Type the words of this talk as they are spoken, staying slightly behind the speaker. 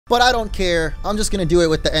But I don't care. I'm just gonna do it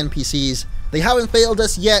with the NPCs. They haven't failed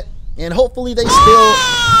us yet, and hopefully they still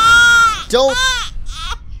don't.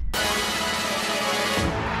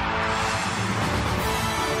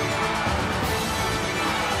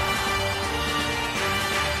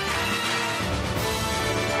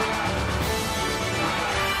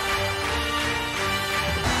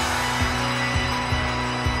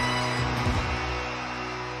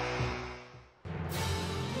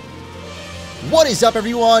 What is up,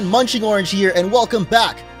 everyone? MunchingOrange here, and welcome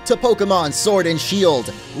back to Pokemon Sword and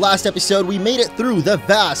Shield. Last episode, we made it through the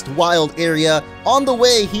vast wild area on the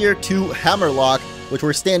way here to Hammerlocke, which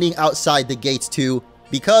we're standing outside the gates to,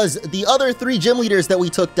 because the other 3 gym leaders that we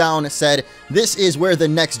took down said this is where the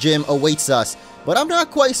next gym awaits us. But I'm not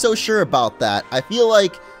quite so sure about that. I feel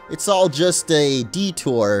like it's all just a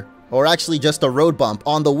detour, or actually just a road bump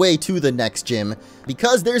on the way to the next gym,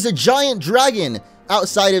 because there's a giant dragon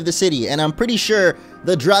outside of the city, and I'm pretty sure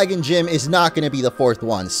the Dragon Gym is not going to be the 4th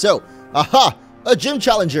one. So, aha! A gym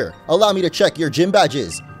challenger! Allow me to check your gym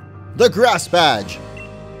badges. The grass badge,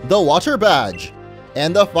 the water badge,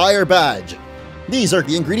 and the fire badge. These are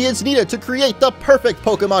the ingredients needed to create the perfect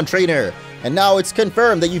Pokemon trainer. And now it's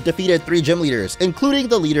confirmed that you've defeated 3 gym leaders, including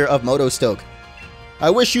the leader of Motostoke. I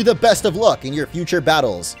wish you the best of luck in your future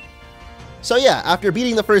battles. So yeah, after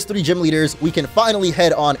beating the first 3 gym leaders, we can finally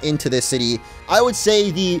head on into this city. I would say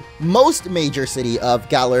the most major city of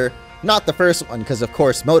Galar. Not the first one, because of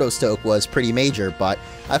course Motostoke was pretty major, but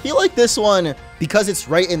I feel like this one, because it's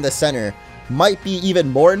right in the center, might be even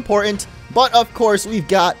more important. But of course, we've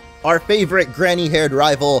got our favorite granny-haired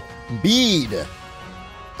rival, Bede.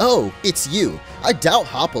 Oh, it's you. I doubt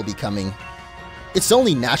Hop will be coming. It's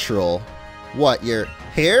only natural. What, your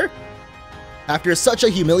hair? After such a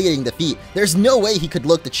humiliating defeat, there's no way he could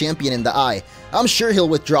look the champion in the eye. I'm sure he'll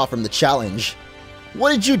withdraw from the challenge.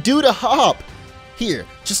 What did you do to Hop? Here,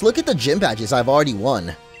 just look at the gym badges I've already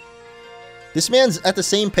won. This man's at the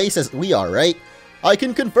same pace as we are, right? I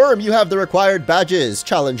can confirm you have the required badges,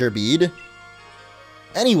 Challenger Bede.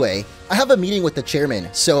 Anyway, I have a meeting with the chairman,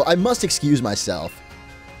 so I must excuse myself.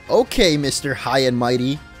 Okay, Mr. High and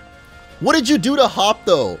Mighty. What did you do to Hop,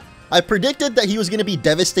 though? I predicted that he was going to be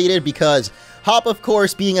devastated because Hop, of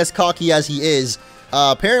course, being as cocky as he is,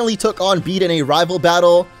 apparently took on Bede in a rival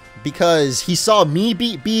battle because he saw me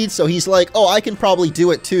beat Bede, so he's like, oh, I can probably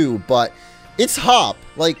do it too, but it's Hop.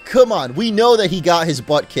 Like, come on, we know that he got his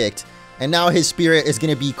butt kicked, and now his spirit is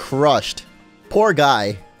going to be crushed. Poor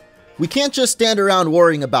guy. We can't just stand around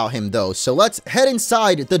worrying about him, though, so let's head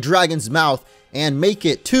inside the dragon's mouth and make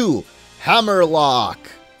it to Hammerlocke.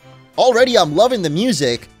 Already, I'm loving the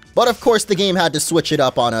music. But of course the game had to switch it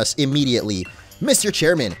up on us immediately. Mr.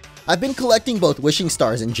 Chairman, I've been collecting both wishing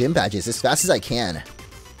stars and gym badges as fast as I can.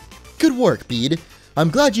 Good work, Bede. I'm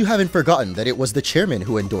glad you haven't forgotten that it was the chairman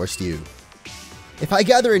who endorsed you. If I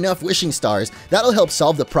gather enough wishing stars, that'll help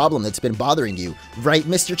solve the problem that's been bothering you, right,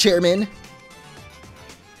 Mr. Chairman?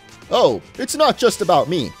 Oh, it's not just about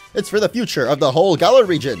me. It's for the future of the whole Galar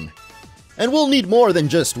region. And we'll need more than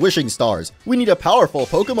just wishing stars. We need a powerful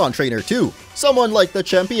Pokemon trainer too. Someone like the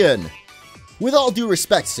champion. With all due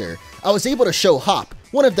respect, sir, I was able to show Hop,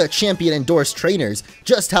 one of the champion-endorsed trainers,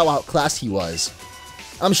 just how outclassed he was.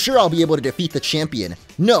 I'm sure I'll be able to defeat the champion.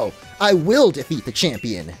 No, I will defeat the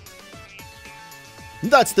champion.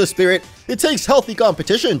 That's the spirit. It takes healthy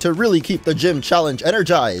competition to really keep the gym challenge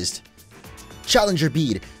energized. Challenger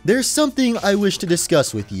Bede, there's something I wish to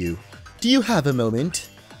discuss with you. Do you have a moment?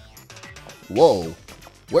 Whoa,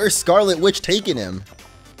 where's Scarlet Witch taking him?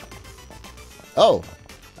 Oh,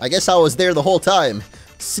 I guess I was there the whole time.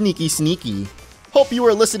 Sneaky, sneaky. Hope you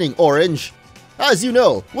were listening, Orange. As you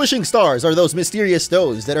know, wishing stars are those mysterious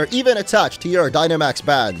stones that are even attached to your Dynamax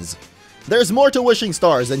bands. There's more to wishing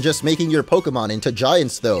stars than just making your Pokemon into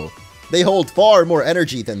giants, though. They hold far more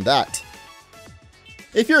energy than that.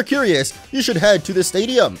 If you're curious, you should head to the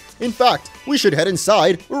stadium. In fact, we should head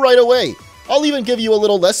inside right away. I'll even give you a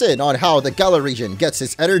little lesson on how the Galar region gets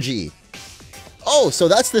its energy. Oh, so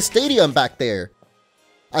that's the stadium back there.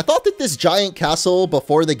 I thought that this giant castle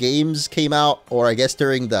before the games came out, or I guess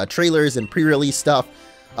during the trailers and pre-release stuff,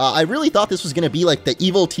 I really thought this was going to be like the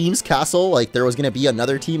evil team's castle, like there was going to be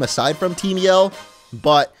another team aside from Team Yell,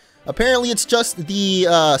 but apparently it's just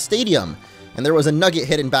the stadium, and there was a nugget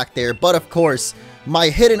hidden back there, but of course, my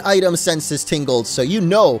hidden item senses tingled, so you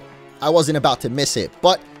know I wasn't about to miss it.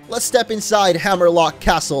 But let's step inside Hammerlocke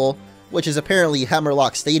Castle, which is apparently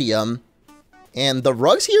Hammerlocke Stadium. And the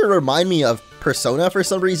rugs here remind me of Persona for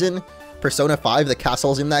some reason. Persona 5, the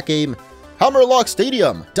castles in that game. Hammerlocke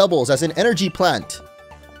Stadium doubles as an energy plant.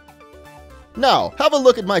 Now, have a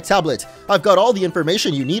look at my tablet. I've got all the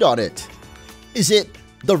information you need on it. Is it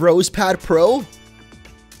The Rose Pad Pro?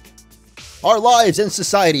 Our lives in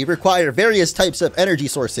society require various types of energy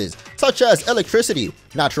sources, such as electricity,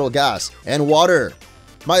 natural gas, and water.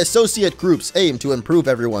 My associate groups aim to improve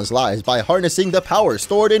everyone's lives by harnessing the power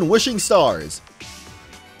stored in wishing stars.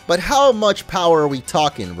 But how much power are we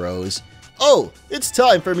talking, Rose? Oh, it's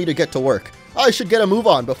time for me to get to work. I should get a move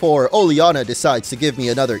on before Oleana decides to give me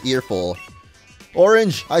another earful.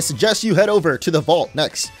 Orange, I suggest you head over to the vault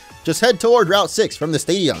next. Just head toward Route 6 from the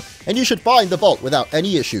stadium, and you should find the vault without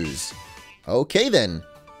any issues. Okay then.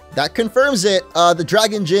 That confirms it. The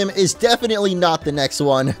Dragon Gym is definitely not the next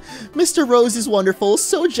one. Mr. Rose is wonderful,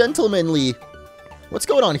 so gentlemanly. What's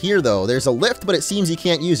going on here though? There's a lift, but it seems you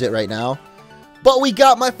can't use it right now. But we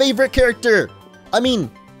got my favorite character! I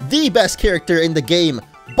mean, the best character in the game,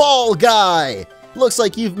 Ball Guy! Looks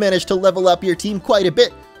like you've managed to level up your team quite a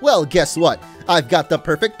bit. Well, guess what? I've got the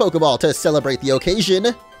perfect Pokeball to celebrate the occasion.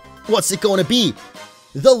 What's it going to be?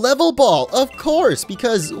 The level ball, of course,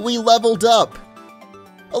 because we leveled up.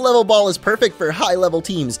 A level ball is perfect for high-level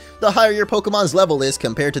teams. The higher your Pokemon's level is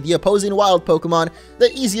compared to the opposing wild Pokemon,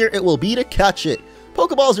 the easier it will be to catch it.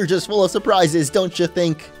 Pokeballs are just full of surprises, don't you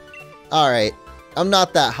think? Alright, I'm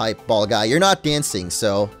not that hype, Ball Guy. You're not dancing,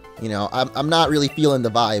 so, you know, I'm not really feeling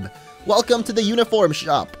the vibe. Welcome to the uniform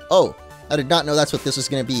shop. Oh, I did not know that's what this was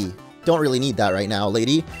going to be. Don't really need that right now,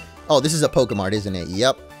 lady. Oh, this is a Pokemart, isn't it?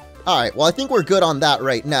 Yep. Alright, well, I think we're good on that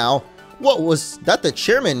right now. What was that? The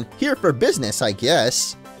chairman here for business, I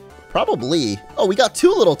guess. Probably. Oh, we got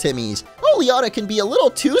two little Timmies. Oleana can be a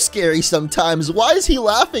little too scary sometimes. Why is he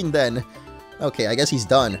laughing then? Okay, I guess he's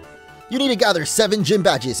done. You need to gather 7 gym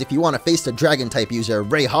badges if you want to face the Dragon-type user,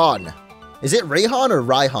 Raihan. Is it Raihan or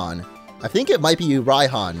Raihan? I think it might be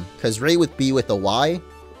Raihan, because Ray would be with a Y.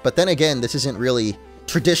 But then again, this isn't really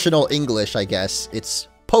traditional English, I guess. It's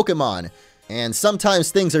Pokemon. And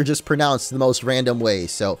sometimes things are just pronounced the most random way.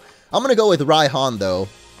 So I'm going to go with Raihan, though.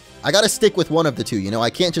 I gotta stick with one of the two, you know,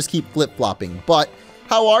 I can't just keep flip-flopping. But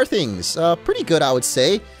how are things? Pretty good, I would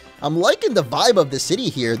say. I'm liking the vibe of the city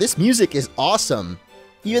here. This music is awesome.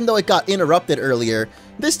 Even though it got interrupted earlier,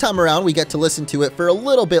 this time around we get to listen to it for a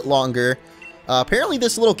little bit longer. Apparently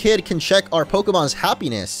this little kid can check our Pokemon's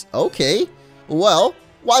happiness. Okay, well,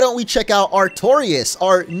 why don't we check out Artorias,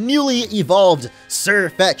 our newly evolved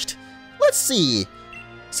Sirfetch'd. Let's see.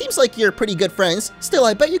 Seems like you're pretty good friends. Still,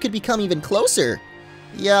 I bet you could become even closer.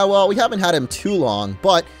 Yeah, well, we haven't had him too long,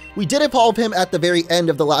 but we did evolve him at the very end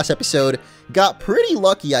of the last episode. Got pretty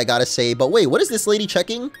lucky, I gotta say. But wait, what is this lady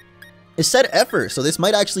checking? It said effort, so this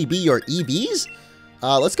might actually be your EVs?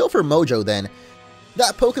 Let's go for Mojo then.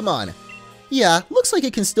 That Pokemon. Yeah, looks like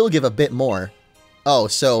it can still give a bit more. Oh,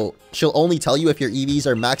 so she'll only tell you if your EVs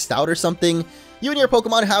are maxed out or something? You and your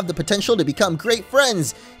Pokemon have the potential to become great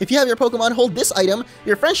friends. If you have your Pokemon hold this item,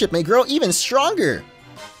 your friendship may grow even stronger.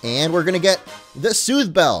 And we're gonna get the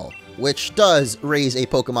Soothe Bell, which does raise a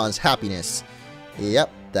Pokemon's happiness.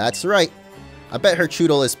 Yep, that's right. I bet her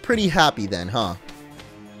Choodle is pretty happy then, huh?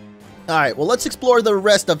 Alright, well, let's explore the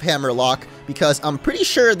rest of Hammerlocke, because I'm pretty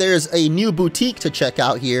sure there's a new boutique to check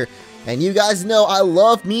out here. And you guys know I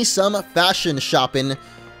love me some fashion shopping,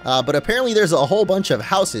 but apparently there's a whole bunch of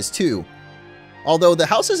houses too. Although the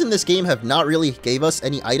houses in this game have not really gave us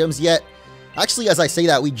any items yet. Actually, as I say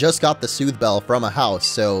that, we just got the Soothe Bell from a house,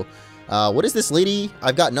 so... what is this lady?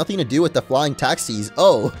 I've got nothing to do with the flying taxis.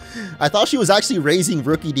 Oh, I thought she was actually raising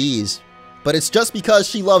Rookie D's. But it's just because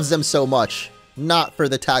she loves them so much, not for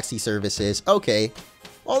the taxi services. Okay,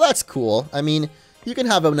 well, that's cool. I mean, you can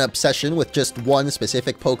have an obsession with just one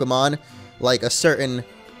specific Pokemon, like a certain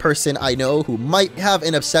person I know who might have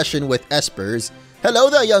an obsession with Espers. Hello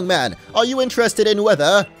there, young man. Are you interested in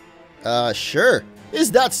weather? Sure. Is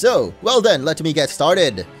that so? Well then, let me get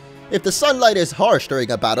started. If the sunlight is harsh during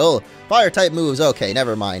a battle, fire-type moves, okay,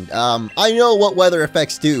 never mind. I know what weather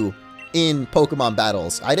effects do in Pokemon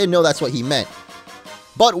battles. I didn't know that's what he meant.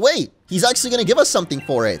 But wait, he's actually going to give us something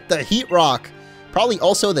for it. The Heat Rock. Probably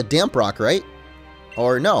also the Damp Rock, right?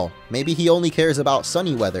 Or no, maybe he only cares about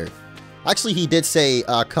sunny weather. Actually, he did say,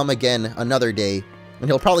 come again another day, and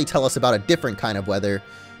he'll probably tell us about a different kind of weather.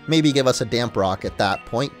 Maybe give us a Damp Rock at that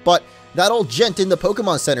point, but... that old gent in the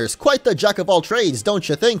Pokemon Center's quite the jack of all trades, don't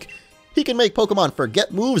you think? He can make Pokemon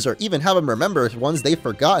forget moves or even have them remember ones they've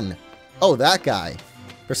forgotten. Oh, that guy.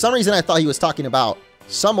 For some reason I thought he was talking about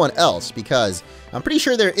someone else, because I'm pretty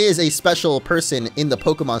sure there is a special person in the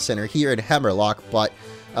Pokemon Center here in Hammerlocke, but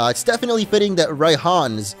it's definitely fitting that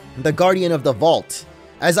Raihan's the guardian of the vault.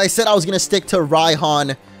 As I said, I was going to stick to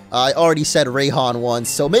Raihan. I already said Raihan once,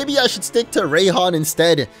 so maybe I should stick to Raihan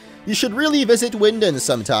instead. You should really visit Winden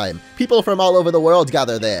sometime. People from all over the world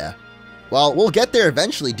gather there. Well, we'll get there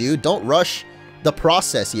eventually, dude. Don't rush. the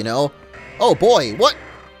process, you know? Oh boy, what?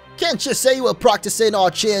 Can't you say we're practicing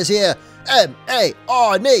our cheers here?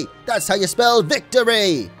 M-A-R-N-E, that's how you spell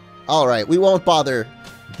victory! Alright, we won't bother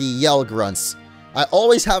the yell grunts. I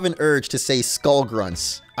always have an urge to say skull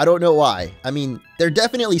grunts. I don't know why. I mean, they're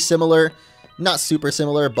definitely similar, not super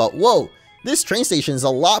similar, but whoa! This train station is a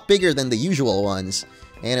lot bigger than the usual ones.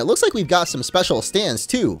 And it looks like we've got some special stands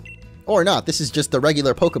too. Or not, this is just the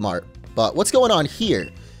regular Pokemart. But what's going on here?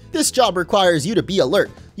 This job requires you to be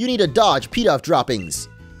alert. You need to dodge Pidove droppings.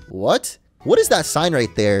 What? What is that sign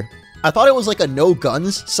right there? I thought it was like a no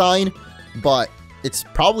guns sign, but it's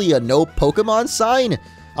probably a no Pokemon sign.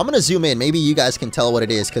 I'm gonna zoom in, maybe you guys can tell what it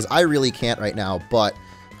is, because I really can't right now, but,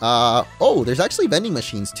 oh, there's actually vending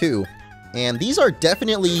machines too. And these are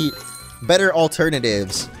definitely better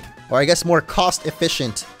alternatives, or I guess more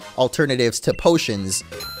cost-efficient alternatives to potions.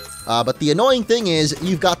 But the annoying thing is,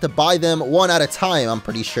 you've got to buy them one at a time, I'm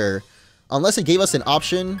pretty sure. Unless it gave us an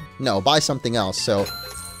option. No, buy something else, so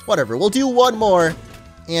whatever. We'll do one more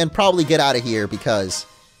and probably get out of here because,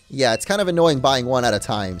 yeah, it's kind of annoying buying one at a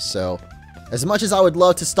time, so. As much as I would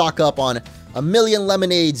love to stock up on a million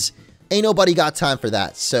lemonades, ain't nobody got time for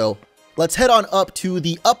that. So let's head on up to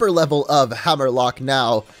the upper level of Hammerlocke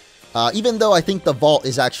now. Even though I think the vault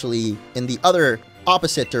is actually in the other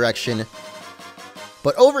opposite direction.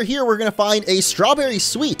 But over here we're going to find a strawberry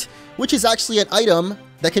sweet, which is actually an item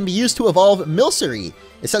that can be used to evolve Milcery.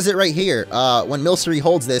 It says it right here. When Milcery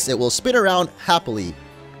holds this, it will spin around happily.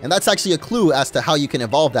 And that's actually a clue as to how you can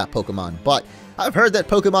evolve that Pokemon. But I've heard that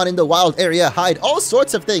Pokemon in the wild area hide all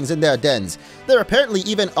sorts of things in their dens. There are apparently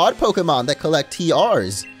even odd Pokemon that collect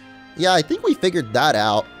TRs. Yeah, I think we figured that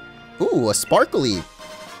out. Ooh, a sparkly.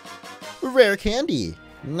 Rare candy.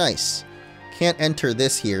 Nice. Can't enter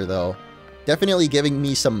this here, though. Definitely giving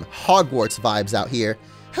me some Hogwarts vibes out here.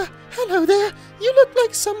 Hello there. You look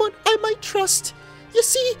like someone I might trust. You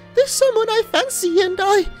see, there's someone I fancy and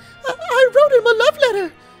I wrote him a love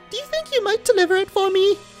letter. Do you think you might deliver it for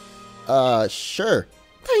me? Sure.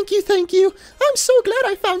 Thank you, thank you. I'm so glad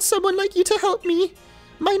I found someone like you to help me.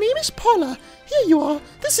 My name is Paula. Here you are.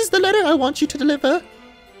 This is the letter I want you to deliver.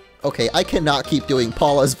 Okay, I cannot keep doing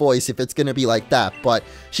Paula's voice if it's gonna be like that, but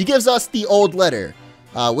she gives us the old letter,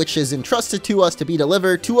 which is entrusted to us to be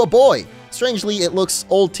delivered to a boy. Strangely, it looks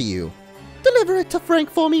old to you. Deliver it to Frank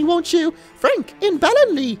for me, won't you? Frank in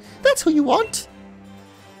Ballonlea. That's who you want.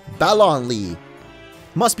 Ballonlea.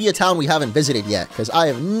 Must be a town we haven't visited yet, because I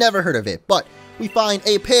have never heard of it, but we find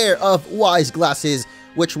a pair of wise glasses,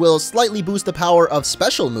 which will slightly boost the power of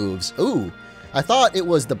special moves. Ooh, I thought it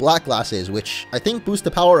was the black glasses, which I think boost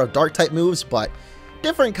the power of dark type moves, but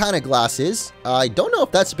different kind of glasses. I don't know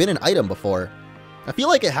if that's been an item before. I feel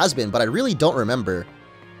like it has been, but I really don't remember.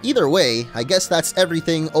 Either way, I guess that's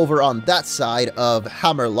everything over on that side of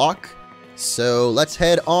Hammerlocke. So let's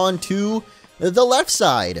head on to the left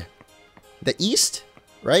side. The east?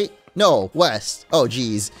 Right? No, west. Oh,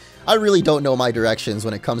 geez. I really don't know my directions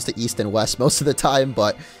when it comes to east and west most of the time,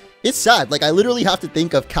 but it's sad. Like, I literally have to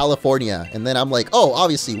think of California, and then I'm like, oh,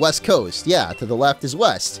 obviously, west coast. Yeah, to the left is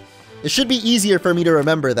west. It should be easier for me to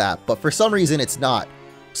remember that, but for some reason, it's not.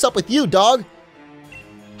 What's up with you, dog?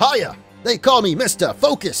 Hiya! They call me Mr.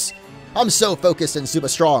 Focus. I'm so focused and super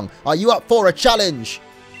strong. Are you up for a challenge?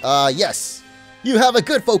 Yes. You have a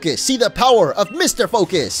good focus. See the power of Mr.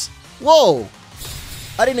 Focus. Whoa.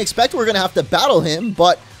 I didn't expect we were going to have to battle him,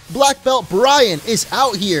 but Black Belt Brian is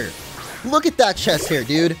out here. Look at that chest hair,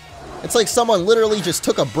 dude. It's like someone literally just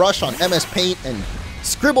took a brush on MS Paint and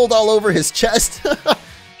scribbled all over his chest.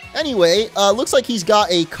 Anyway, looks like he's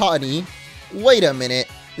got a Cottony. Wait a minute.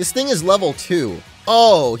 This thing is level 2.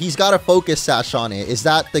 Oh, he's got a focus sash on it. Is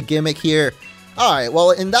that the gimmick here? Alright,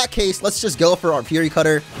 well, in that case, let's just go for our Fury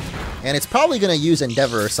Cutter. And it's probably going to use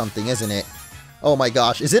Endeavor or something, isn't it? Oh my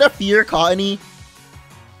gosh, is it a Fear Cottony?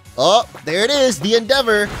 Oh, there it is, the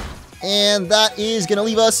Endeavor. And that is going to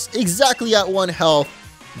leave us exactly at 1 health.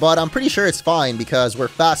 But I'm pretty sure it's fine because we're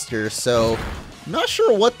faster, so I'm not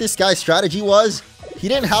sure what this guy's strategy was. He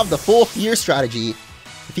didn't have the full Fear strategy.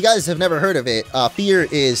 If you guys have never heard of it, Fear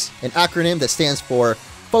is an acronym that stands for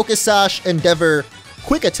Focus Sash, Endeavor,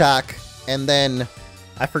 Quick Attack, and then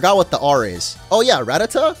I forgot what the R is. Oh yeah,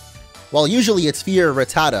 Rattata? Well, usually it's Fear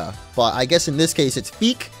Rattata, but I guess in this case it's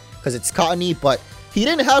Feek, because it's Cottony, but he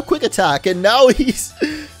didn't have Quick Attack, and now he's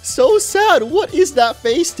so sad. What is that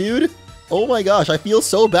face, dude? Oh my gosh, I feel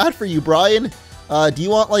so bad for you, Brian. Do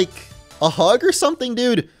you want, like, a hug or something,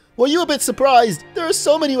 dude? Were you a bit surprised? There are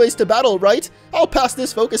so many ways to battle, right? I'll pass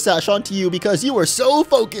this Focus Sash on to you because you were so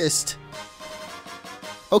focused.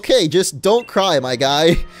 Okay, just don't cry, my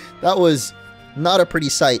guy. That was not a pretty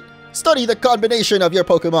sight. Study the combination of your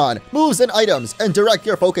Pokemon, moves and items, and direct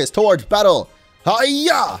your focus towards battle.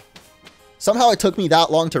 Hiya! Somehow it took me that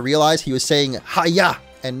long to realize he was saying hiya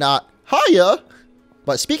and not hiya.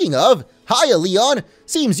 But speaking of, hiya Leon,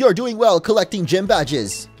 seems you're doing well collecting gym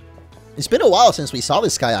badges. It's been a while since we saw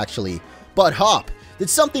this guy actually. But Hop, did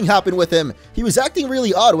something happen with him? He was acting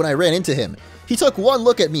really odd when I ran into him. He took one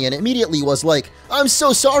look at me and immediately was like, "I'm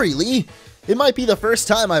so sorry, Lee." It might be the first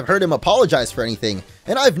time I've heard him apologize for anything,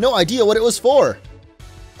 and I have no idea what it was for.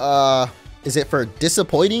 Is it for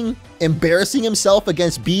disappointing? Embarrassing himself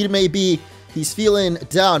against Bede maybe? He's feeling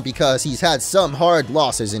down because he's had some hard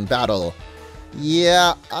losses in battle.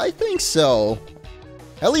 Yeah, I think so.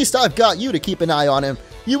 At least I've got you to keep an eye on him.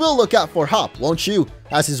 You will look out for Hop, won't you?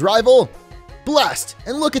 As his rival? Blast!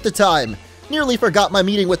 And look at the time! Nearly forgot my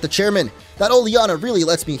meeting with the chairman. That Oleana really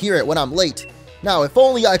lets me hear it when I'm late. Now, if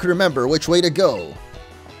only I could remember which way to go.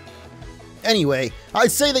 Anyway,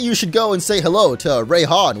 I'd say that you should go and say hello to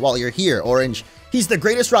Raihan while you're here, Orange. He's the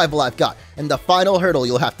greatest rival I've got, and the final hurdle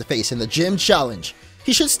you'll have to face in the gym challenge.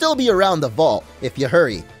 He should still be around the vault, if you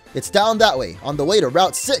hurry. It's down that way, on the way to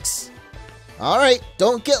Route 6. Alright,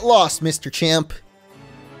 don't get lost, Mr. Champ.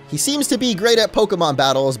 He seems to be great at Pokemon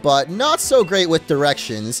battles, but not so great with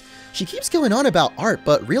directions. She keeps going on about art,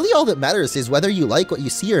 but really all that matters is whether you like what you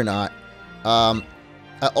see or not. I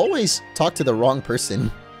always talk to the wrong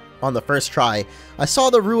person on the first try. I saw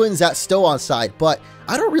the ruins at Stow on side, but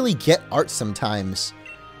I don't really get art sometimes.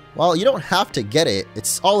 Well, you don't have to get it.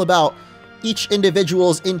 It's all about each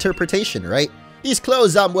individual's interpretation, right? These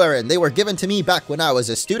clothes I'm wearing, they were given to me back when I was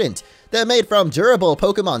a student. They're made from durable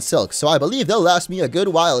Pokemon silk, so I believe they'll last me a good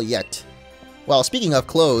while yet. Well, speaking of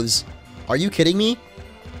clothes, are you kidding me?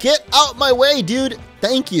 Get out my way, dude!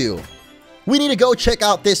 Thank you. We need to go check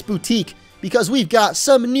out this boutique because we've got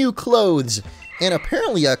some new clothes. And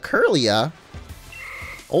apparently a Kirlia.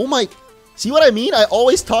 Oh my... See what I mean? I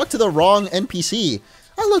always talk to the wrong NPC.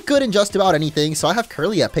 I look good in just about anything, so I have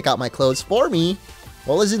Kirlia pick out my clothes for me.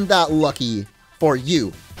 Well, isn't that lucky for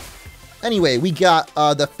you? Anyway, we got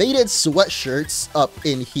the faded sweatshirts up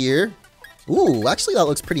in here. Ooh, actually that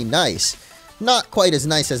looks pretty nice. Not quite as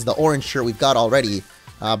nice as the orange shirt we've got already,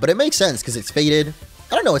 but it makes sense because it's faded.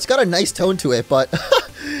 I don't know, it's got a nice tone to it, but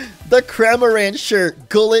the Cramorant shirt,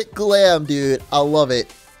 Gullet Glam, dude. I love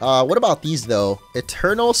it. What about these, though?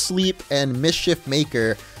 Eternal Sleep and Mischief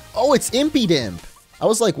Maker. Oh, it's Impidimp. I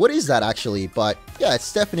was like, what is that, actually? But, yeah,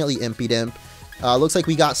 it's definitely Impidimp. Looks like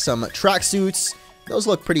we got some tracksuits. Those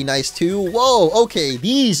look pretty nice, too. Whoa, okay,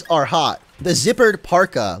 these are hot. The Zippered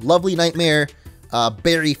Parka, Lovely Nightmare,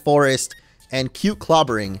 Berry Forest, and Cute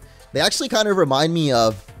Clobbering. They actually kind of remind me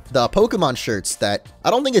of the Pokemon shirts that, I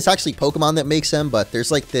don't think it's actually Pokemon that makes them, but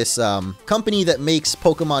there's like this company that makes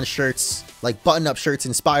Pokemon shirts, like button-up shirts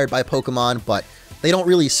inspired by Pokemon, but they don't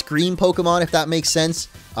really scream Pokemon, if that makes sense.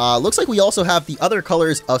 Looks like we also have the other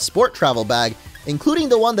colors of Sport Travel Bag, including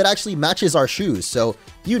the one that actually matches our shoes, so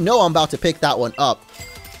you know I'm about to pick that one up.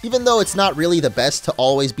 Even though it's not really the best to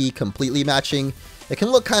always be completely matching, it can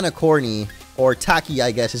look kind of corny, or tacky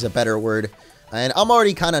I guess is a better word, and I'm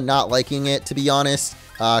already kind of not liking it, to be honest.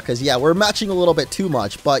 Because, yeah, we're matching a little bit too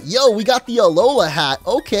much. But, yo, we got the Alola hat.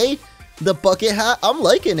 Okay, the bucket hat. I'm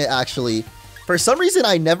liking it, actually. For some reason,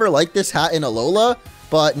 I never liked this hat in Alola.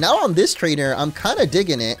 But now on this trainer, I'm kind of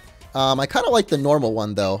digging it. I kind of like the normal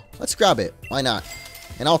one, though. Let's grab it. Why not?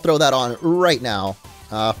 And I'll throw that on right now.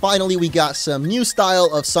 Finally, we got some new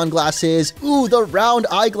style of sunglasses. Ooh, the round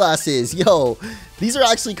eyeglasses. Yo, these are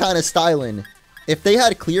actually kind of styling. If they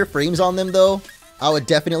had clear frames on them, though, I would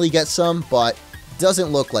definitely get some. But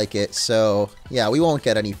doesn't look like it, so yeah, we won't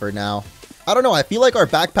get any for now. I don't know, I feel like our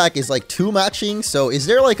backpack is like too matching, so is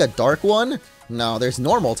there like a dark one? No, there's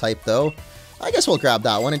normal type though. I guess we'll grab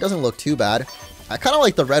that one, it doesn't look too bad. I kind of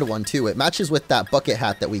like the red one too, it matches with that bucket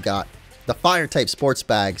hat that we got. The fire type sports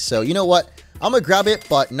bag, so you know what? I'm gonna grab it,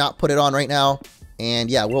 but not put it on right now.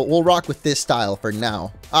 And yeah, we'll rock with this style for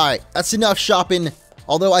now. Alright, that's enough shopping.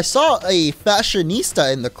 Although I saw a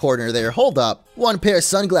fashionista in the corner there. Hold up. One pair of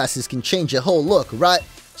sunglasses can change your whole look, right?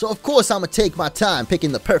 So of course I'm gonna take my time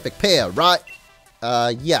picking the perfect pair, right?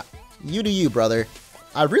 Yeah. You do you, brother.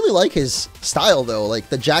 I really like his style though, like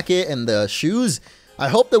the jacket and the shoes. I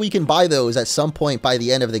hope that we can buy those at some point by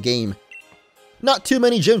the end of the game. Not too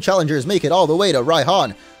many gym challengers make it all the way to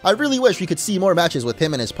Raihan. I really wish we could see more matches with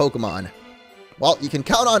him and his Pokemon. Well, you can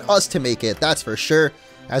count on us to make it, that's for sure.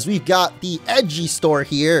 As we've got the Edgy store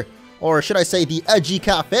here, or should I say the Edgy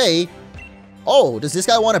Cafe. Oh, does this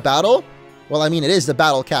guy want a battle? Well, I mean, it is the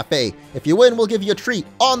Battle Cafe. If you win, we'll give you a treat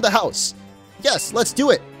on the house. Yes, let's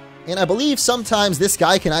do it. And I believe sometimes this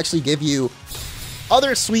guy can actually give you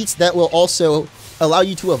other sweets that will also allow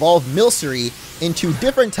you to evolve Milcery into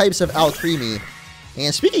different types of Alcremie.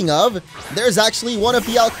 And speaking of, there's actually one of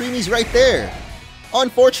the Alcremies right there.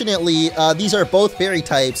 Unfortunately, these are both fairy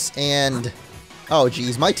types, and oh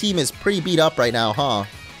geez, my team is pretty beat up right now, huh?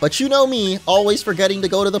 But you know me, always forgetting to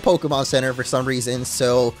go to the Pokemon Center for some reason,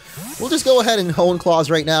 so we'll just go ahead and Hone Claws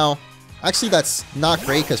right now. Actually, that's not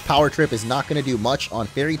great because Power Trip is not going to do much on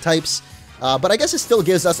fairy types, but I guess it still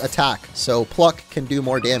gives us attack, so Pluck can do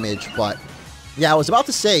more damage. But yeah, I was about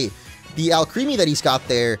to say, the Alcremie that he's got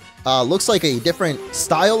there looks like a different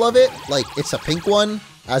style of it, like it's a pink one,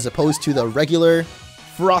 as opposed to the regular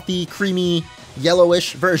frothy, creamy,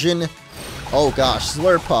 yellowish version. Oh gosh,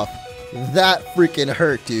 Slurpuff. That freaking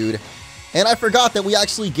hurt, dude. And I forgot that we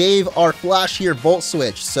actually gave our Flash here Volt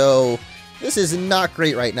Switch, so this is not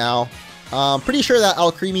great right now. Pretty sure that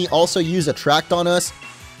Alcremie also used Attract on us,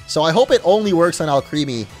 so I hope it only works on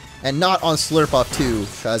Alcremie and not on Slurpuff too,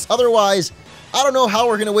 because otherwise, I don't know how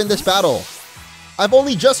we're gonna win this battle. I've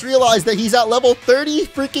only just realized that he's at level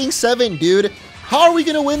 37, dude. How are we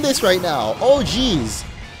gonna win this right now? Oh, geez.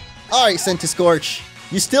 Alright, Centiskorch.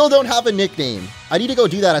 You still don't have a nickname. I need to go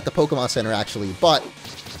do that at the Pokemon Center, actually. But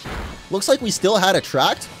looks like we still had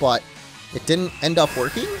Attract, but it didn't end up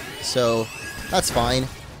working. So that's fine.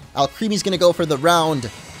 Alcremie's gonna go for the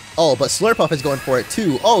round. Oh, but Slurpuff is going for it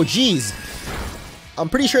too. Oh, geez. I'm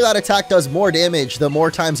pretty sure that attack does more damage the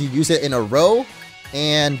more times you use it in a row.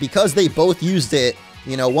 And because they both used it,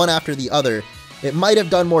 you know, one after the other, it might have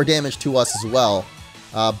done more damage to us as well.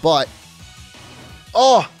 But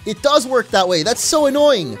oh, it does work that way. That's so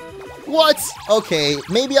annoying. What? Okay,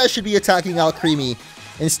 maybe I should be attacking Alcremie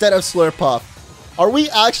instead of Slurpuff. Are we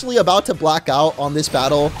actually about to black out on this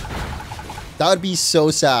battle? That would be so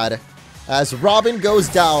sad. As Robin goes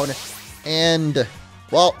down and,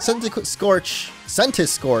 well, Centiskorch,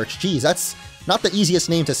 geez, that's not the easiest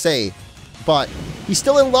name to say. But he's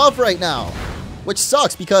still in love right now, which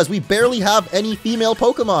sucks because we barely have any female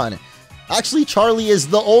Pokemon. Actually, Charlie is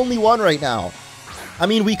the only one right now. I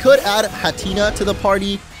mean, we could add Hatina to the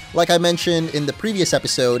party, like I mentioned in the previous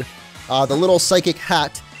episode, the little psychic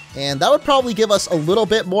hat, and that would probably give us a little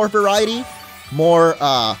bit more variety, more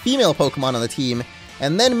female Pokemon on the team,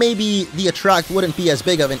 and then maybe the Attract wouldn't be as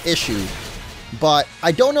big of an issue. But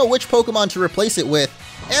I don't know which Pokemon to replace it with,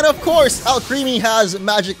 and of course, Alcremie has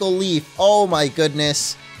Magical Leaf. Oh my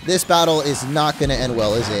goodness, this battle is not going to end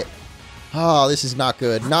well, is it? Oh, this is not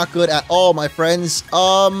good. Not good at all, my friends.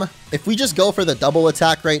 If we just go for the double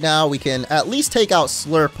attack right now, we can at least take out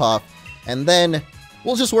Slurpuff, and then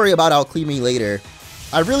we'll just worry about Alcremie later.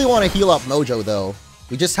 I really want to heal up Mojo, though.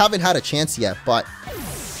 We just haven't had a chance yet, but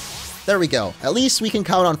there we go. At least we can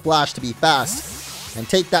count on Flash to be fast and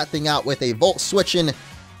take that thing out with a Volt Switchin',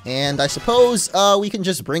 and I suppose we can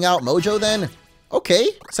just bring out Mojo then.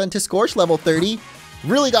 Okay, Centiskorch, level 30.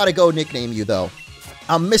 Really gotta go nickname you, though.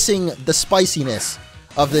 I'm missing the spiciness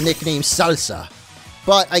of the nickname Salsa.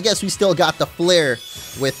 But I guess we still got the flair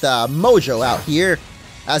with Mojo out here,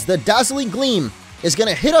 as the Dazzling Gleam is going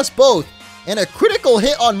to hit us both, and a critical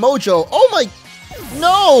hit on Mojo. Oh my,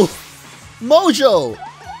 no! Mojo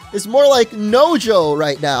is more like Nojo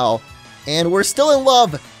right now, and we're still in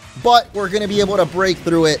love, but we're going to be able to break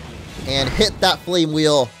through it and hit that Flame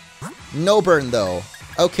Wheel. No burn though.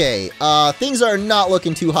 Okay, things are not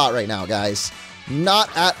looking too hot right now, guys. Not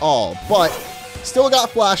at all, but still got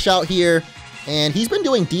Flash out here, and he's been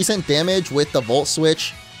doing decent damage with the Volt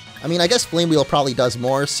Switch. I mean, I guess Flame Wheel probably does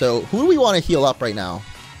more, so who do we want to heal up right now?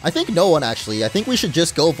 I think no one, actually. I think we should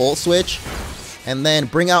just go Volt Switch, and then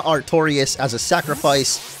bring out Artorias as a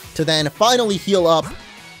sacrifice to then finally heal up,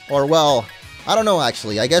 or well, I don't know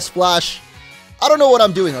actually. I guess Flash, I don't know what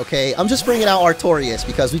I'm doing, okay? I'm just bringing out Artorias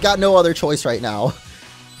because we got no other choice right now.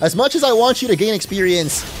 As much as I want you to gain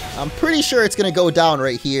experience, I'm pretty sure it's going to go down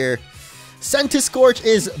right here. Centiskorch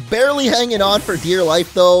is barely hanging on for dear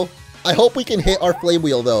life, though. I hope we can hit our Flame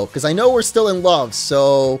Wheel, though, because I know we're still in love,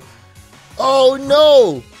 so... Oh,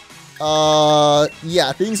 no!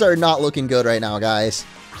 Yeah, things are not looking good right now, guys.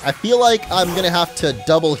 I feel like I'm going to have to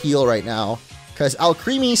double heal right now, because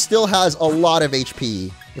Alcremie still has a lot of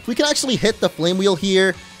HP. If we can actually hit the Flame Wheel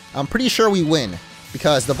here, I'm pretty sure we win,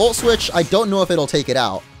 because the Volt Switch, I don't know if it'll take it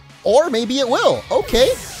out. Or maybe it will.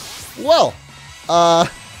 Okay. Well,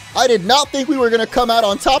 I did not think we were going to come out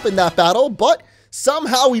on top in that battle, but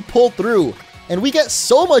somehow we pulled through. And we get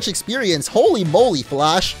so much experience. Holy moly,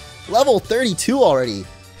 Flash. Level 32 already.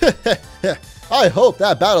 I hope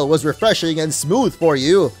that battle was refreshing and smooth for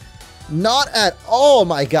you. Not at all,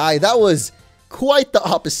 my guy. That was quite the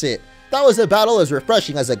opposite. That was a battle as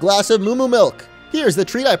refreshing as a glass of Moo Moo milk. Here's the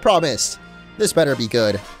treat I promised. This better be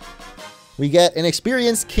good. We get an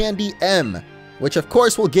Experience Candy M, which of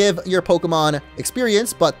course will give your Pokemon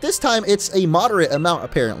experience, but this time it's a moderate amount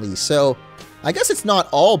apparently, so I guess it's not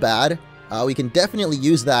all bad. We can definitely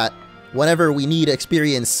use that whenever we need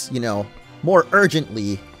experience, you know, more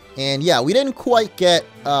urgently. And yeah, we didn't quite get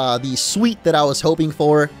the suite that I was hoping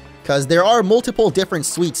for, because there are multiple different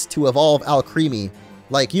suites to evolve Alcremie.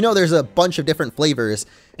 Like, you know, there's a bunch of different flavors,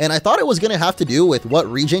 and I thought it was going to have to do with what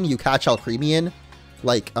region you catch Alcremie in,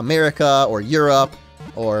 like America or Europe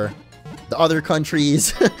or the other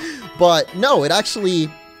countries. But no, it actually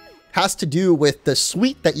has to do with the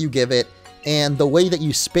suite that you give it and the way that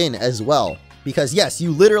you spin as well. Because yes,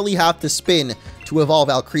 you literally have to spin to evolve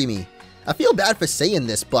Alcremie. I feel bad for saying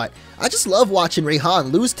this, but I just love watching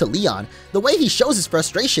Raihan lose to Leon. The way he shows his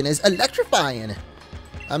frustration is electrifying.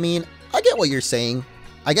 I mean, I get what you're saying.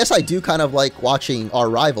 I guess I do kind of like watching our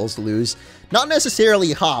rivals lose. Not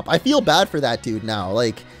necessarily Hop. I feel bad for that dude now.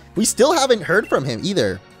 Like, we still haven't heard from him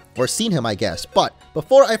either. Or seen him, I guess. But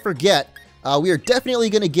before I forget, we are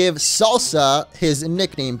definitely going to give Salsa his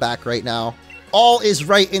nickname back right now. All is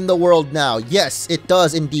right in the world now. Yes, it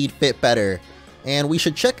does indeed fit better. And we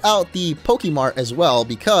should check out the Pokemart as well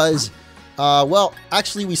because, well,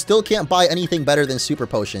 actually we still can't buy anything better than Super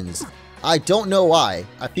Potions. I don't know why.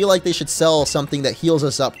 I feel like they should sell something that heals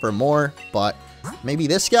us up for more, but maybe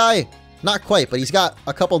this guy? Not quite, but he's got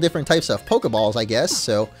a couple different types of Pokeballs, I guess,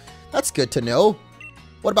 so that's good to know.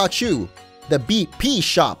 What about you? The BP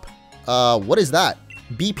shop. What is that?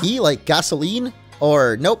 BP, like gasoline?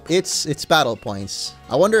 Or, nope, it's battle points.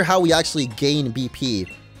 I wonder how we actually gain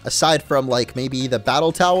BP, aside from, like, maybe the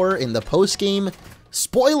battle tower in the post-game.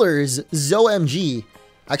 Spoilers, ZOMG.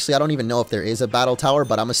 Actually, I don't even know if there is a battle tower,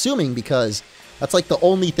 but I'm assuming because that's like the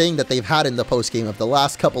only thing that they've had in the post-game of the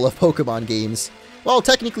last couple of Pokemon games. Well,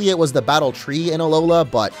 technically it was the battle tree in Alola,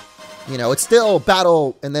 but, you know, it's still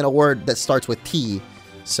battle and then a word that starts with T.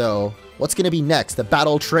 So, what's going to be next? The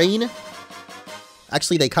battle train?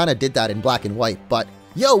 Actually, they kind of did that in black and white, but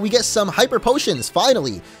yo, we get some Hyper Potions,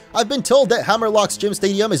 finally! I've been told that Hammerlocke's gym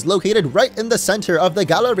stadium is located right in the center of the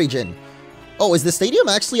Galar region. Oh, is the stadium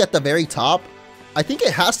actually at the very top? I think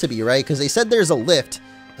it has to be, right? Because they said there's a lift,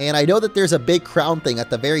 and I know that there's a big crown thing at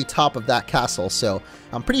the very top of that castle, so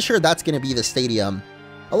I'm pretty sure that's going to be the stadium.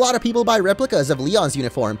 A lot of people buy replicas of Leon's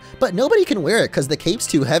uniform, but nobody can wear it because the cape's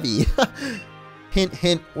too heavy. Hint,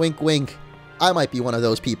 hint, wink, wink. I might be one of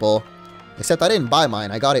those people. Except I didn't buy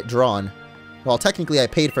mine, I got it drawn. Well, technically I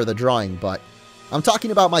paid for the drawing, but I'm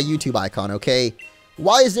talking about my YouTube icon, okay?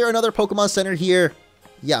 Why is there another Pokemon Center here?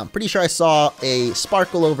 Yeah, I'm pretty sure I saw a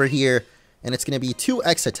Sparkle over here, and it's going to be 2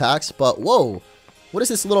 X attacks, but whoa, what is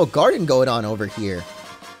this little garden going on over here?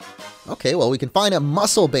 Okay, well, we can find a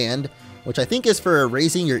Muscle Band, which I think is for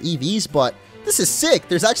raising your EVs, but this is sick.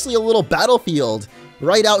 There's actually a little battlefield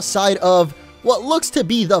right outside of what looks to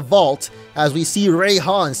be the vault, as we see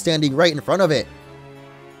Raihan standing right in front of it.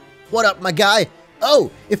 What up, my guy?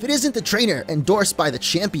 Oh, if it isn't the trainer endorsed by the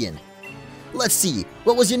champion. Let's see,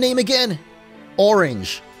 what was your name again?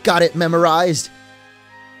 Orange. Got it memorized?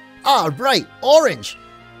 Ah, right, Orange!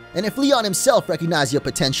 And if Leon himself recognized your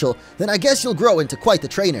potential, then I guess you'll grow into quite the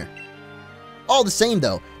trainer. All the same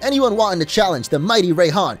though, anyone wanting to challenge the mighty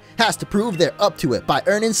Raihan has to prove they're up to it by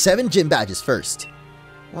earning 7 gym badges first.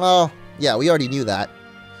 Well, yeah, we already knew that.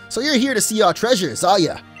 So you're here to see our treasures, are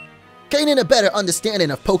ya? Gaining a better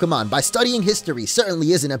understanding of Pokemon by studying history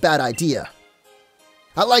certainly isn't a bad idea.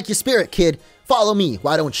 I like your spirit, kid. Follow me,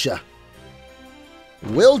 why don't ya?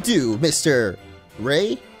 Will do, Mr.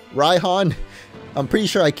 Raihan? I'm pretty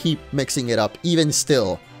sure I keep mixing it up, even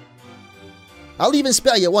still. I'll even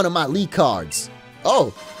spare you one of my league cards.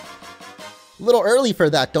 Oh. A little early for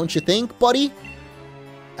that, don't you think, buddy?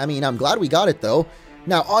 I mean, I'm glad we got it, though.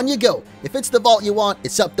 Now, on you go. If it's the vault you want,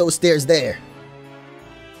 it's up those stairs there.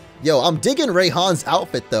 Yo, I'm digging Raihan's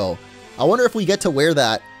outfit, though. I wonder if we get to wear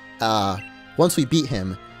that, once we beat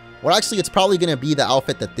him. Or actually, it's probably going to be the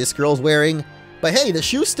outfit that this girl's wearing. But hey, the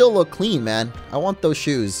shoes still look clean, man. I want those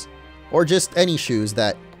shoes. Or just any shoes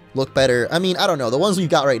that look better. I mean, I don't know. The ones we've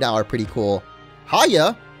got right now are pretty cool.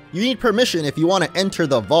 Hiya! You need permission if you want to enter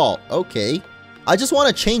the vault. Okay. I just want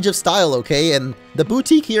a change of style, okay? And the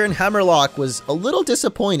boutique here in Hammerlocke was a little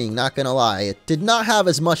disappointing, not gonna lie. It did not have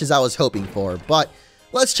as much as I was hoping for. But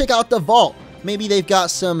let's check out the vault. Maybe they've got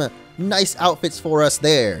some nice outfits for us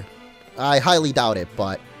there. I highly doubt it,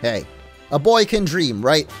 but hey. A boy can dream,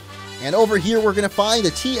 right? And over here, we're going to find the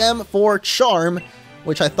TM for Charm,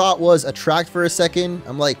 which I thought was Attract for a second.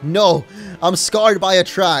 I'm like, no, I'm scarred by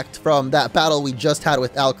Attract from that battle we just had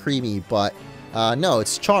with Alcremie. But no,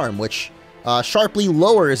 it's Charm, which sharply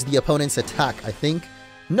lowers the opponent's attack, I think.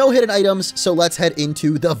 No hidden items, so let's head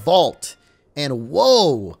into the vault. And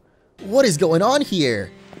whoa, What is going on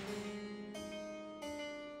here?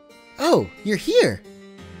 Oh, you're here.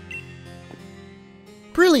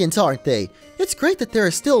 Brilliant, aren't they? It's great that there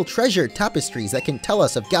are still treasured tapestries that can tell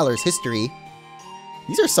us of Galar's history.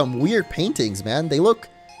 These are some weird paintings, man. They look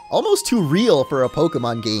almost too real for a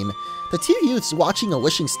Pokemon game. The two youths watching a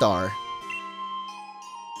wishing star.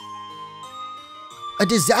 A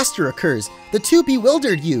disaster occurs. The two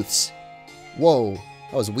bewildered youths. Whoa,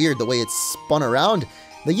 that was weird the way it spun around.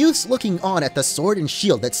 The youths looking on at the sword and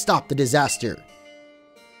shield that stopped the disaster.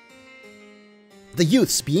 The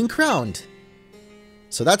youths being crowned.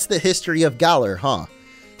 So that's the history of Galar, huh?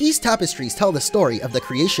 These tapestries tell the story of the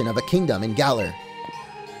creation of a kingdom in Galar.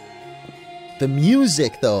 The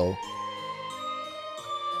music, though.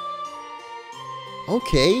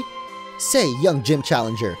 Okay. Say, young gym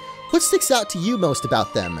challenger, what sticks out to you most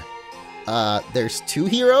about them? There's two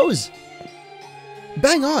heroes?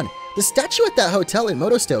 Bang on! The statue at that hotel in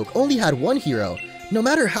Motostoke only had one hero, no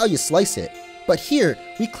matter how you slice it. But here,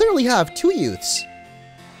 we clearly have two youths.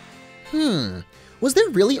 Was there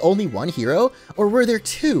really only one hero, or were there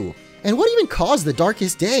two? And what even caused the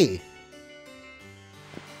darkest day?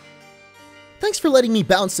 Thanks for letting me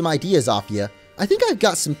bounce some ideas off you. I think I've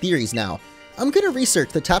got some theories now. I'm gonna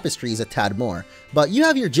research the tapestries a tad more, but you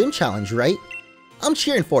have your gym challenge, right? I'm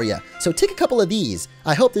cheering for you, so take a couple of these.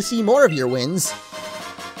 I hope to see more of your wins.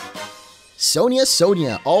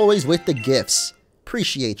 Sonia, always with the gifts.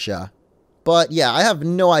 Appreciate ya. But yeah, I have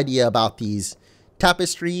no idea about these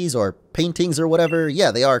tapestries or paintings or whatever.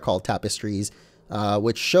 Yeah, they are called tapestries,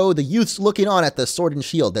 which show the youths looking on at the sword and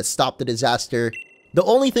shield that stopped the disaster. The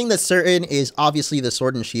only thing that's certain is obviously the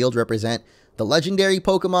sword and shield represent the legendary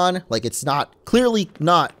Pokemon. Like, it's clearly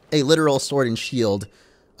not a literal sword and shield.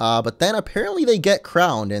 But then apparently they get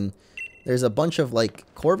crowned, and there's a bunch of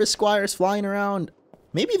like Corvisquires flying around.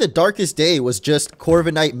 Maybe the darkest day was just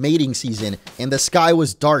Corviknight mating season, and the sky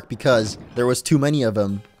was dark because there was too many of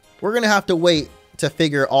them. We're gonna have to wait to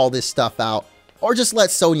figure all this stuff out, or just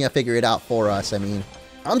let Sonia figure it out for us. I mean,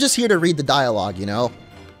 I'm just here to read the dialogue, you know?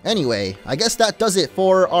 Anyway, I guess that does it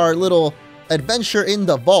for our little adventure in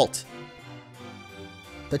the vault.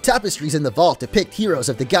 The tapestries in the vault depict heroes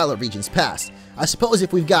of the Galar region's past. I suppose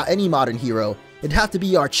if we've got any modern hero, it'd have to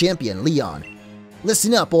be our champion, Leon.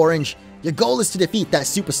 Listen up, Orange. Your goal is to defeat that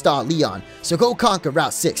superstar Leon, so go conquer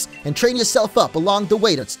Route 6 and train yourself up along the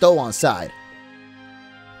way to Stow-on-Side.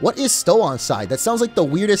 What is Stow-on-Side? That sounds like the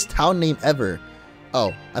weirdest town name ever.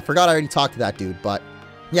 Oh, I forgot I already talked to that dude, but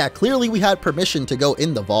yeah, clearly we had permission to go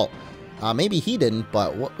in the vault. Maybe he didn't,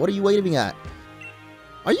 but what are you waving at?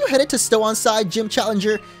 Are you headed to Stow-on-Side, Gym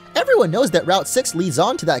Challenger? Everyone knows that Route 6 leads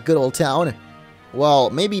on to that good old town.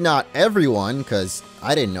 Well, maybe not everyone, because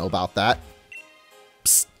I didn't know about that.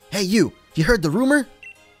 Psst, hey you heard the rumor?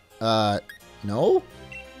 No?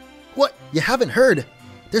 What, you haven't heard?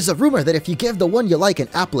 There's a rumor that if you give the one you like an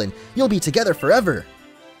Applin, you'll be together forever.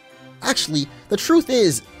 Actually, the truth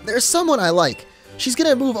is, there's someone I like. She's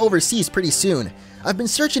gonna move overseas pretty soon. I've been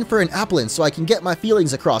searching for an Applin so I can get my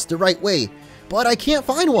feelings across the right way, but I can't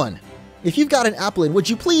find one. If you've got an Applin, would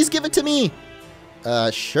you please give it to me?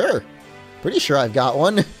 Sure. Pretty sure I've got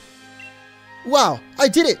one. Wow, I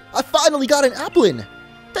did it! I finally got an Applin!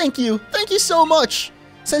 Thank you so much!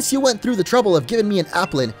 Since you went through the trouble of giving me an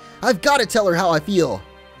Applin, I've gotta tell her how I feel.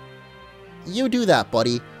 You do that,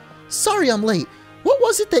 buddy. Sorry I'm late. What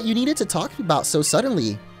was it that you needed to talk about so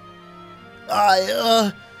suddenly?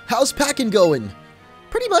 How's packing going?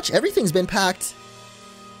 Pretty much everything's been packed.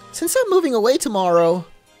 Since I'm moving away tomorrow.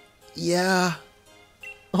 Yeah.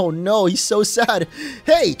 Oh no, he's so sad.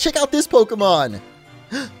 Hey, check out this Pokemon!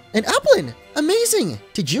 An Applin! Amazing!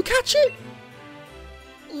 Did you catch it?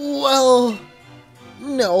 Well,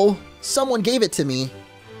 no. Someone gave it to me.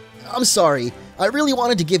 I'm sorry. I really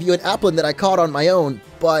wanted to give you an Applin that I caught on my own,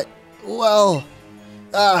 but, well...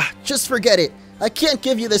 just forget it. I can't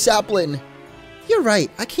give you this Applin. You're right,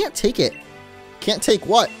 I can't take it. Can't take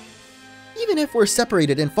what? Even if we're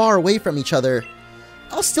separated and far away from each other,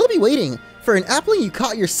 I'll still be waiting for an Applin you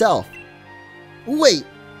caught yourself. Wait,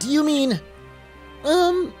 do you mean...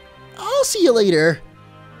 I'll see you later.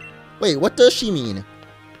 Wait, what does she mean?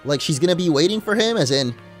 Like she's gonna be waiting for him, as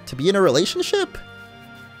in, to be in a relationship?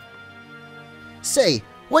 Say,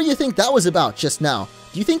 what do you think that was about just now?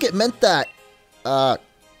 Do you think it meant that,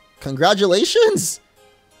 congratulations?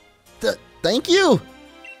 Thank you?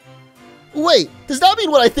 Wait, does that mean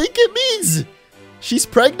what I think it means? She's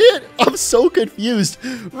pregnant? I'm so confused.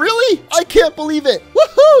 Really? I can't believe it.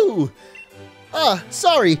 Woohoo!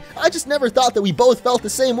 Sorry. I just never thought that we both felt the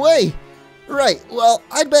same way. Right, well,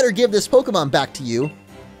 I'd better give this Pokemon back to you.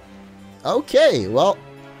 Okay, well,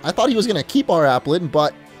 I thought he was gonna keep our Applin,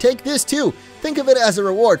 but Take this too. Think of it as a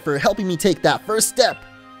reward for helping me take that first step.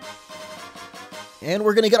 And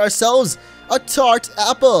we're gonna get ourselves a tart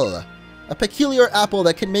apple. A peculiar apple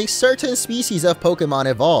that can make certain species of Pokemon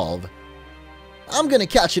evolve. I'm gonna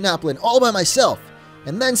catch an applin all by myself,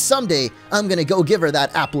 and then someday I'm gonna go give her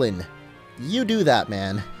that applin. You do that,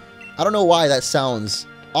 man. I don't know why that sounds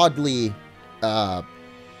oddly,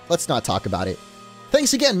 let's not talk about it.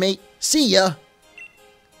 Thanks again, mate. See ya.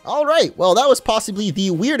 Alright, well that was possibly the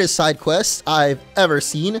weirdest side quest I've ever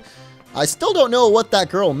seen. I still don't know what that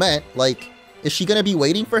girl meant. Like, is she gonna be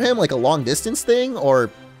waiting for him like a long distance thing? Or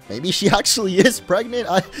maybe she actually is pregnant?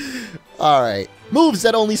 Alright. Moves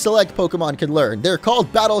that only select Pokemon can learn. They're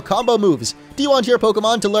called battle combo moves. Do you want your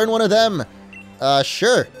Pokemon to learn one of them?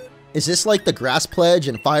 Sure. Is this like the Grass Pledge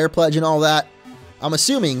and Fire Pledge and all that? I'm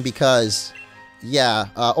assuming because, yeah,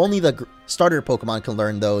 only the starter Pokemon can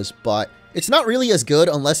learn those, but it's not really as good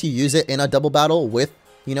unless you use it in a double battle with,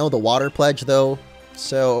 you know, the Water Pledge though.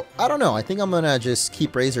 So, I don't know. I think I'm gonna just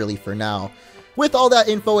keep Razor Leaf for now. With all that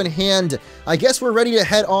info in hand, I guess we're ready to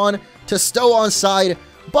head on to Stow on Side.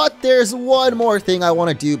 But there's one more thing I want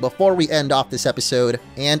to do before we end off this episode,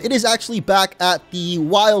 and it is actually back at the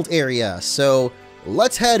wild area. So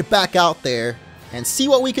let's head back out there and see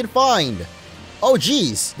what we can find. Oh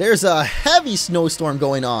geez, there's a heavy snowstorm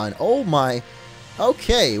going on. Oh my.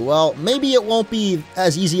 Okay, well maybe it won't be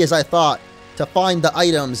as easy as I thought to find the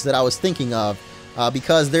items that I was thinking of,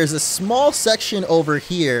 because there's a small section over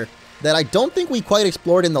here that I don't think we quite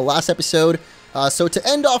explored in the last episode. So to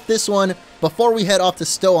end off this one, before we head off to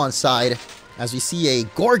Stow on Side, as we see a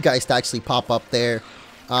Gourgeist actually pop up there,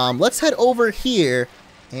 let's head over here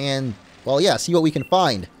and, well, yeah, see what we can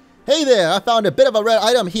find. Hey there, I found a bit of a rare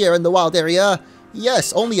item here in the wild area.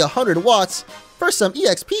 Yes, only 100 watts for some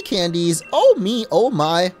EXP candies. Oh me, oh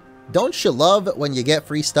my. Don't you love when you get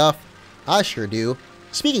free stuff? I sure do.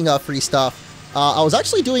 Speaking of free stuff, I was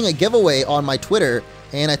actually doing a giveaway on my Twitter,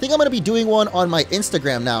 and I think I'm going to be doing one on my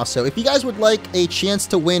Instagram now. So if you guys would like a chance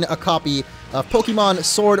to win a copy of Pokemon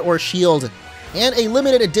Sword or Shield and a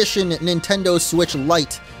limited edition Nintendo Switch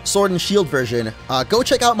Lite Sword and Shield version, go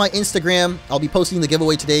check out my Instagram. I'll be posting the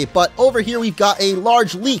giveaway today. But over here we've got a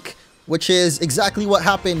large leek, which is exactly what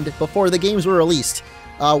happened before the games were released.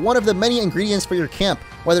 One of the many ingredients for your camp.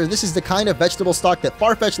 Whether this is the kind of vegetable stock that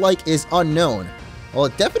Farfetch'd like is unknown. Well,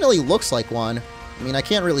 it definitely looks like one. I mean, I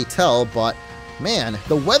can't really tell, but man,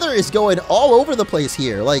 the weather is going all over the place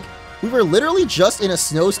here. Like, we were literally just in a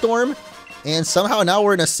snowstorm, and somehow now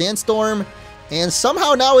we're in a sandstorm, and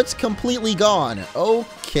somehow now it's completely gone.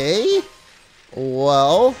 Okay.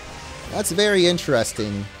 Well, that's very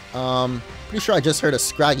interesting. Pretty sure I just heard a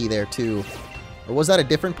Scraggy there too. Or was that a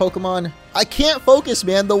different Pokemon? I can't focus,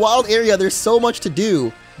 man. The wild area, there's so much to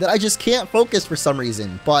do that I just can't focus for some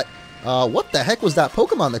reason. But, what the heck was that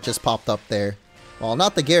Pokemon that just popped up there? Well,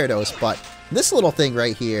 not the Gyarados, but this little thing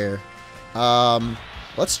right here.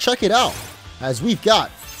 Let's check it out. As we've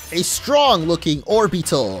got a strong-looking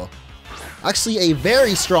Orbital. Actually, a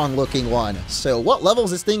very strong-looking one. So, what level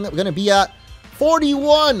is this thing going to be at?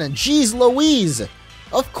 41! Jeez Louise!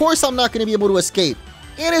 Of course I'm not going to be able to escape.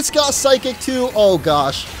 And it's got Psychic too. Oh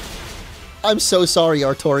gosh. I'm so sorry,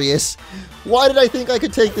 Artorias. Why did I think I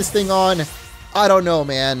could take this thing on? I don't know,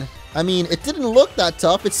 man. I mean, it didn't look that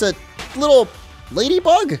tough. It's a little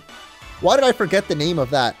ladybug? Why did I forget the name of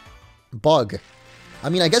that bug? I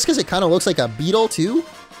mean, I guess because it kind of looks like a beetle too?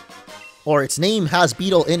 Or its name has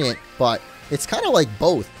beetle in it, but it's kind of like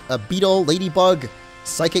both. A beetle, ladybug,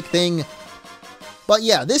 psychic thing. But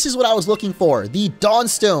yeah, this is what I was looking for. The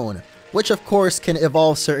Dawnstone, which of course can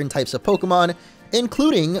evolve certain types of Pokemon,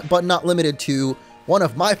 including, but not limited to, one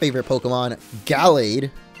of my favorite Pokemon, Gallade.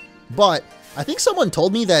 But I think someone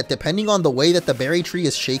told me that depending on the way that the berry tree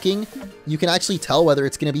is shaking, you can actually tell whether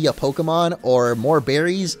it's going to be a Pokemon or more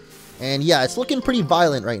berries. And yeah, it's looking pretty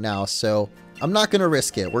violent right now, so I'm not going to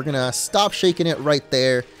risk it. We're going to stop shaking it right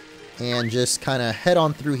there and just kind of head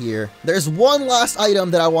on through here. There's one last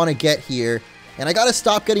item that I want to get here, and I got to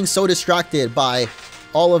stop getting so distracted by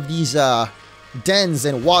all of these dens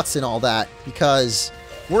and watts and all that, because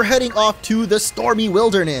we're heading off to the Stormy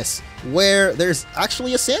Wilderness, where there's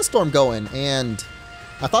actually a sandstorm going. And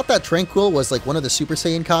I thought that Tranquil was like one of the Super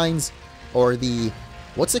Saiyan kinds, or the,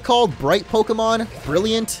 what's it called, bright Pokemon,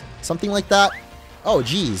 Brilliant, something like that. Oh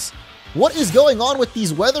geez, what is going on with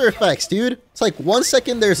these weather effects, dude? It's like 1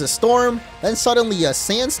 second there's a storm, then suddenly a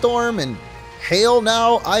sandstorm and hail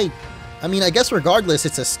now. I mean, I guess regardless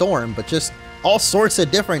it's a storm, but just all sorts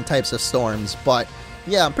of different types of storms. But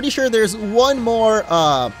yeah, I'm pretty sure there's one more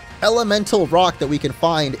elemental rock that we can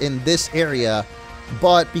find in this area.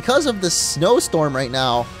 But because of the snowstorm right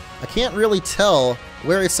now, I can't really tell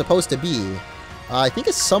where it's supposed to be. I think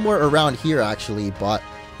it's somewhere around here, actually, but...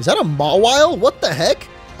 Is that a Mawile? What the heck?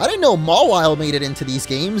 I didn't know Mawile made it into these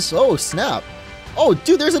games. Oh, snap. Oh,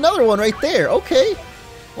 dude, there's another one right there. Okay.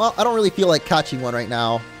 Well, I don't really feel like catching one right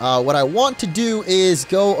now. What I want to do is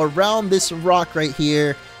go around this rock right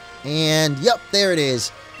here. And, yep, there it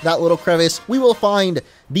is. That little crevice. We will find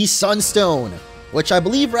the Sunstone, which I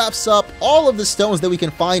believe wraps up all of the stones that we can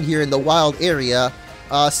find here in the wild area.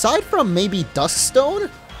 Aside from maybe Duskstone?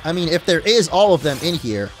 I mean, if there is all of them in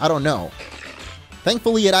here, I don't know.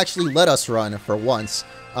 Thankfully, it actually let us run for once.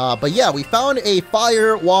 But yeah, we found a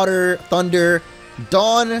Fire, Water, Thunder,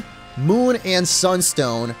 Dawn, Moon, and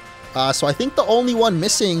Sunstone. So I think the only one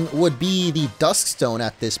missing would be the Duskstone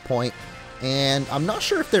at this point. And I'm not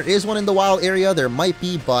sure if there is one in the wild area. There might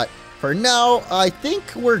be, but for now, I think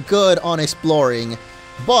we're good on exploring.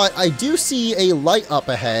 But I do see a light up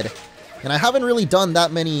ahead. And I haven't really done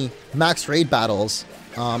that many max raid battles.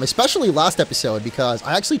 Especially last episode, because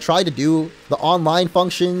I actually tried to do the online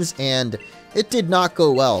functions and it did not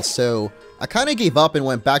go well, so I kind of gave up and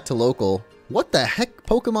went back to local. What the heck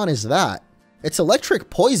Pokemon is that? It's electric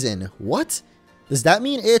poison. What? Does that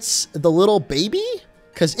mean it's the little baby?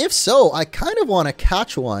 Because if so, I kind of want to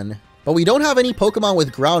catch one, but we don't have any Pokemon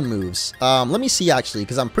with ground moves. Let me see actually,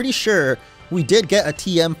 because I'm pretty sure we did get a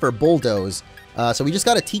TM for Bulldoze. So we just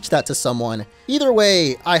got to teach that to someone. Either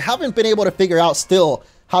way, I haven't been able to figure out still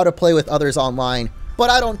how to play with others online, but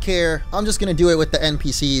I don't care. I'm just going to do it with the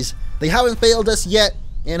NPCs. They haven't failed us yet,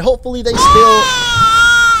 and hopefully they still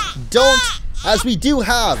don't, as we do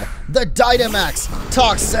have the Dynamax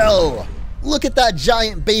Toxel. Look at that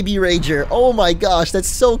giant baby Rager. Oh my gosh, that's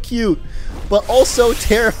so cute, but also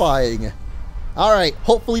terrifying. All right,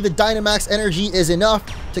 hopefully the Dynamax energy is enough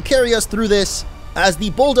to carry us through this, as the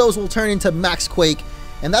Bulldoze will turn into Max Quake,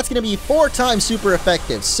 and that's going to be 4 times super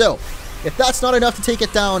effective. So, if that's not enough to take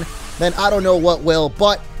it down, then I don't know what will.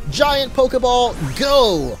 But, Giant Pokeball,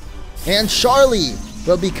 go! And Charlie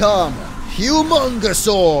will become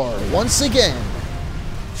Humongousaur once again.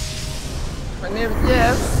 My name is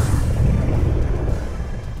Yes.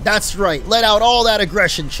 That's right, let out all that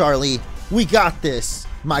aggression, Charlie. We got this,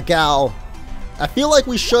 my gal. I feel like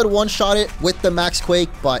we should one-shot it with the Max Quake,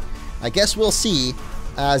 but I guess we'll see,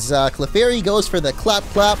 as Clefairy goes for the Clap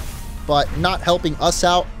Clap, but not helping us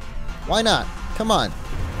out. Why not? Come on.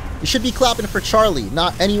 You should be clapping for Charlie,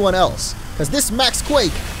 not anyone else, because this Max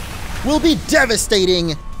Quake will be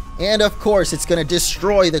devastating, and of course it's going to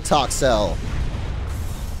destroy the Toxel.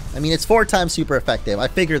 I mean, it's 4 times super effective. I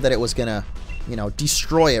figured that it was going to, you know,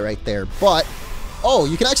 destroy it right there, but... Oh,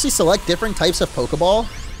 you can actually select different types of Pokeball?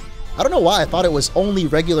 I don't know why I thought it was only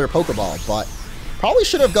regular Pokeball, but... Probably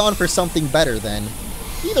should have gone for something better then.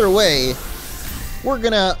 Either way, we're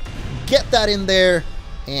gonna get that in there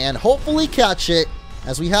and hopefully catch it,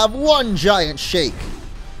 as we have 1 Giant Shake,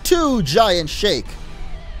 2 Giant Shake,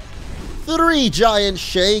 3 Giant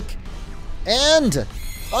Shake, and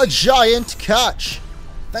a Giant Catch.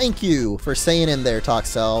 Thank you for staying in there,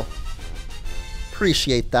 Toxel.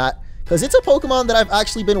 Appreciate that, because it's a Pokemon that I've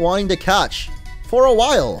actually been wanting to catch for a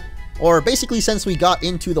while. Or basically since we got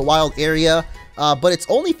into the wild area. But it's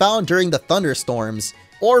only found during the thunderstorms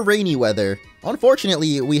or rainy weather.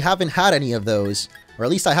 Unfortunately, we haven't had any of those, or at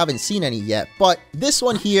least I haven't seen any yet. But this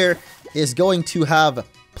one here is going to have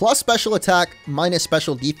plus special attack, minus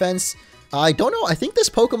special defense. I don't know, I think this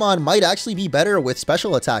Pokemon might actually be better with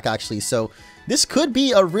special attack actually, so this could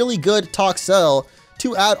be a really good Toxel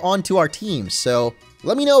to add onto our team. So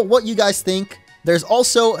let me know what you guys think. There's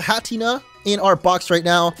also Hatina in our box right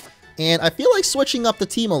now, and I feel like switching up the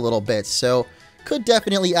team a little bit, so could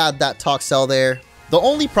definitely add that Toxel there. The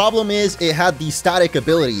only problem is it had the static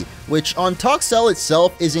ability, which on Toxel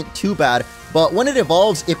itself isn't too bad, but when it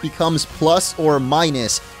evolves it becomes plus or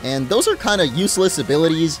minus, and those are kind of useless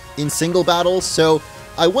abilities in single battles. So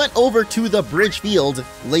I went over to the bridge field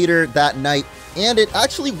later that night, and it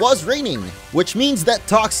actually was raining, which means that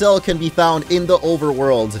Toxel can be found in the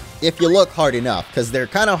overworld if you look hard enough, because they're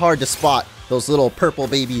kind of hard to spot, those little purple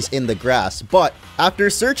babies in the grass. But after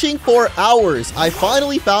searching for hours, I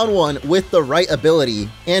finally found one with the right ability,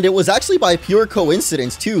 and it was actually by pure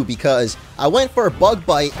coincidence too, because I went for Bug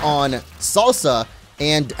Bite on Salsa,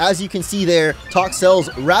 and as you can see there,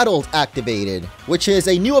 Toxel's Rattled activated, which is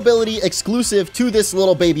a new ability exclusive to this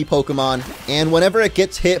little baby Pokemon, and whenever it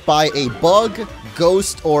gets hit by a bug,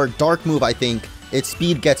 ghost, or dark move, I think, its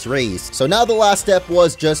speed gets raised. So now the last step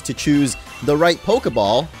was just to choose the right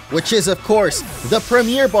Pokeball, which is of course the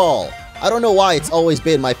Premier Ball. I don't know why it's always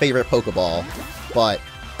been my favorite Pokeball, but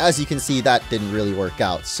as you can see, that didn't really work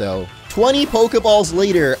out. So 20 Pokeballs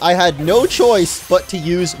later, I had no choice but to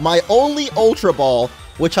use my only Ultra Ball,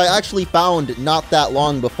 which I actually found not that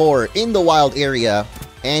long before in the wild area.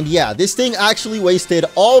 And yeah, this thing actually wasted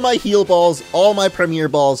all my heal balls, all my Premier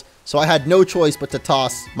Balls, so I had no choice but to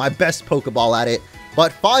toss my best Pokeball at it.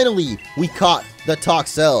 But finally, we caught the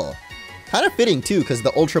Toxel. Kind of fitting too, because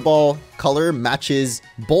the Ultra Ball color matches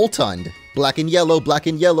Boltund. Black and yellow, black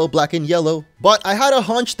and yellow, black and yellow. But I had a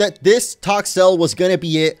hunch that this Toxel was gonna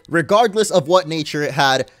be it, regardless of what nature it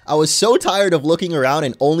had. I was so tired of looking around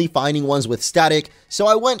and only finding ones with static, so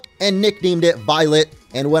I went and nicknamed it Violet.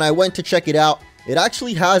 And when I went to check it out, it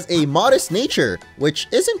actually has a modest nature, which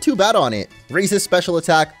isn't too bad on it. Raises special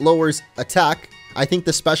attack, lowers attack. I think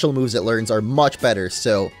the special moves it learns are much better.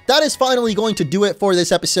 So that is finally going to do it for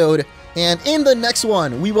this episode. And in the next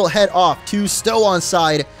one, we will head off to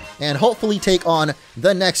Stow-on-Side and hopefully take on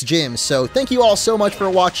the next gym. So thank you all so much for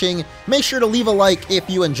watching. Make sure to leave a like if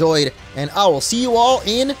you enjoyed, and I will see you all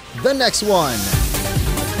in the next one.